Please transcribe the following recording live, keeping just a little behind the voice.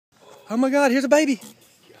Oh my God, here's a baby.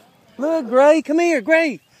 Look, Gray, come here,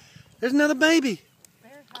 Gray. There's another baby.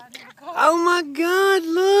 Oh my God,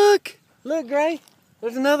 look. Look, Gray,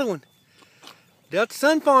 there's another one. Delta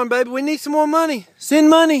Sun Farm, baby, we need some more money. Send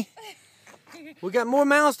money. We got more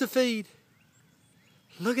mouths to feed.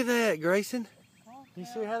 Look at that, Grayson. You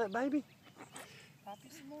see how that baby?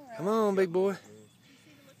 Come on, big boy.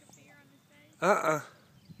 I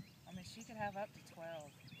mean, she could have up to 12.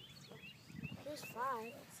 There's 5.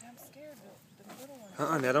 See, I'm scared of the little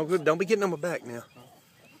ones. Now don't be getting on my back now. We won't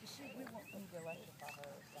need to electrify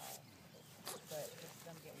her, but just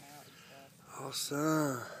them getting out and stuff.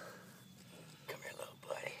 Awesome. Come here, little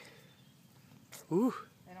buddy. Ooh.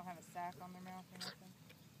 They don't have a sack on their mouth or nothing?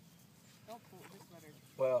 Don't pull, just let her.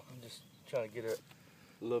 Well, I'm just trying to get her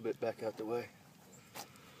a little bit back out the way.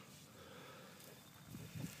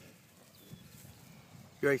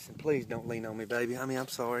 Grayson, please don't lean on me, baby. I mean, I'm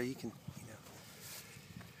sorry. You can,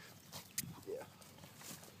 Yeah.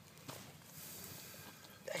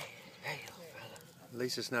 Hey, little fella. At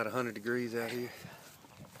least it's not 100 degrees out here.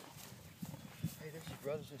 Hey, there's your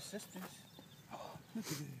brothers and sisters. Oh, look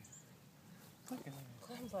at that. Look at that.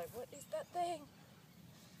 Clem's like, what is that thing?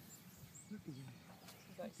 Look at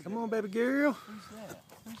that. Like, come on, baby girl. Who's that?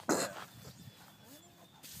 Who's that?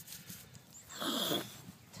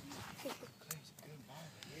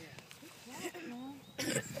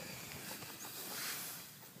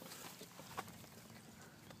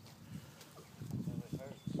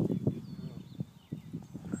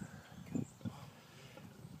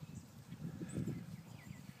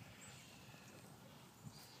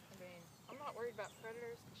 Worried about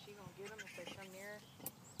predators because she's gonna get them if they come near.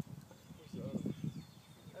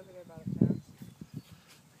 Over there by the fence.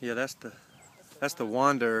 Yeah, that's the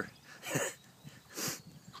wanderer.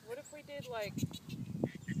 What if we did like?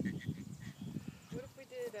 What if we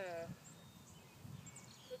did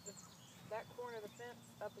put that corner of the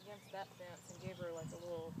fence up against that fence and gave her like a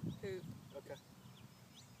little hoop? Okay.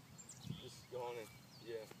 Just go on in.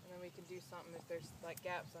 Yeah. And then we can do something if there's like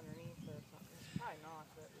gaps underneath or something. Probably not,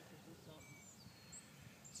 but we can do something.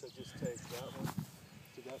 So just take that one to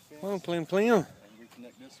that fence. Come on, Clem. And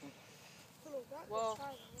reconnect this one. Well,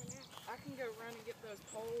 I can go run and get those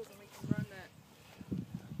poles and we can run that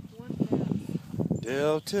one fence.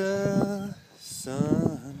 Delta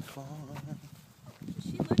Sun Farm. Does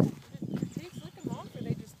she lick them? Do pigs lick them off or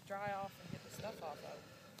they just dry off and get the stuff off of them?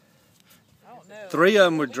 I don't know. 3 of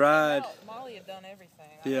them were dried. Molly had done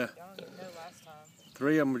everything. Yeah. I don't even know last time.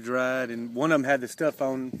 3 of them were dried, and one of them had the stuff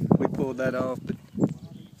on. We pulled that off, but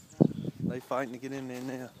they fighting to get in there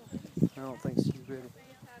now. I don't think she's ready.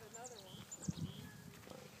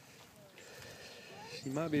 She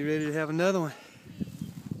might be ready to have another one.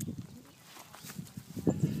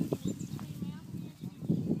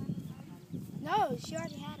 No, she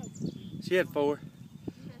already had them. She had 4.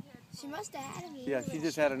 She must have had them. Yeah, she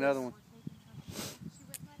just had another one.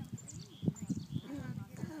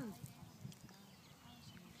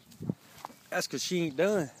 That's because she ain't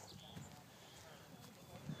done.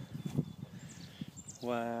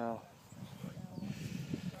 Wow.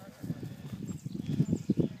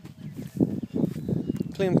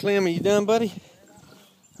 Clem, are you done, buddy?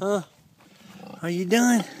 Huh? Are you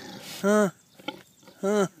done? Huh?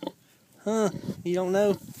 Huh? Huh? You don't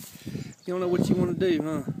know? You don't know what you want to do,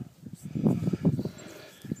 huh?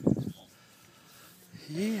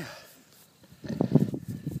 Yeah.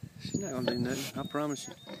 She's not going to do nothing, I promise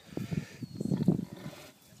you.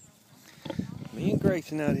 Me and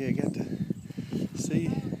Grayson out here got to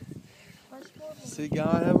see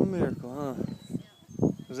God have a miracle, huh?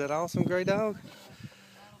 Was that awesome, Gray Dog?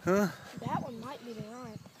 Huh? That one might be the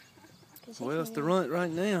runt. Well, it's the runt right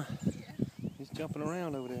now. He's jumping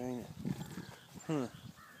around over there, ain't it? Huh?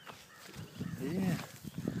 Yeah.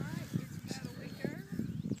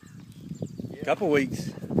 Couple weeks.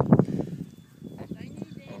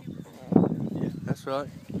 Yeah, that's right.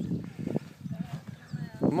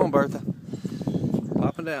 Come on, Bertha.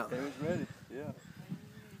 Pop it out. It was ready, yeah.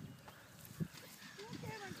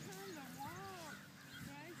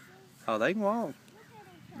 Oh, they can walk.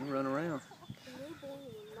 They can run around.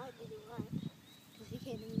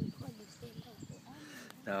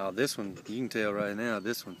 No, this one, you can tell right now,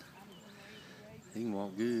 this one, he can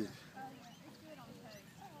walk good.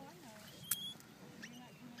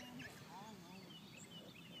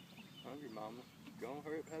 Hungry, mama. Go on,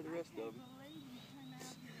 hurry up, have the rest of them.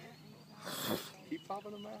 Keep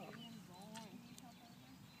popping them out.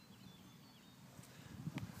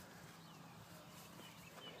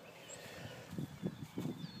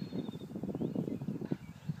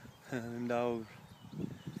 Them dogs.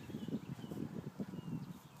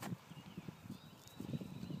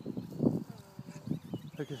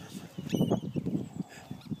 Look at this.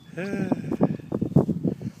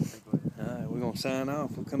 Alright, we're gonna sign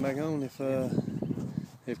off. We'll come back on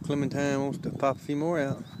if Clementine wants to pop a few more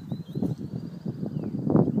out.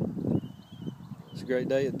 It's a great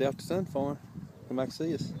day at Delta Sun Farm. Come back and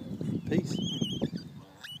see us. Peace.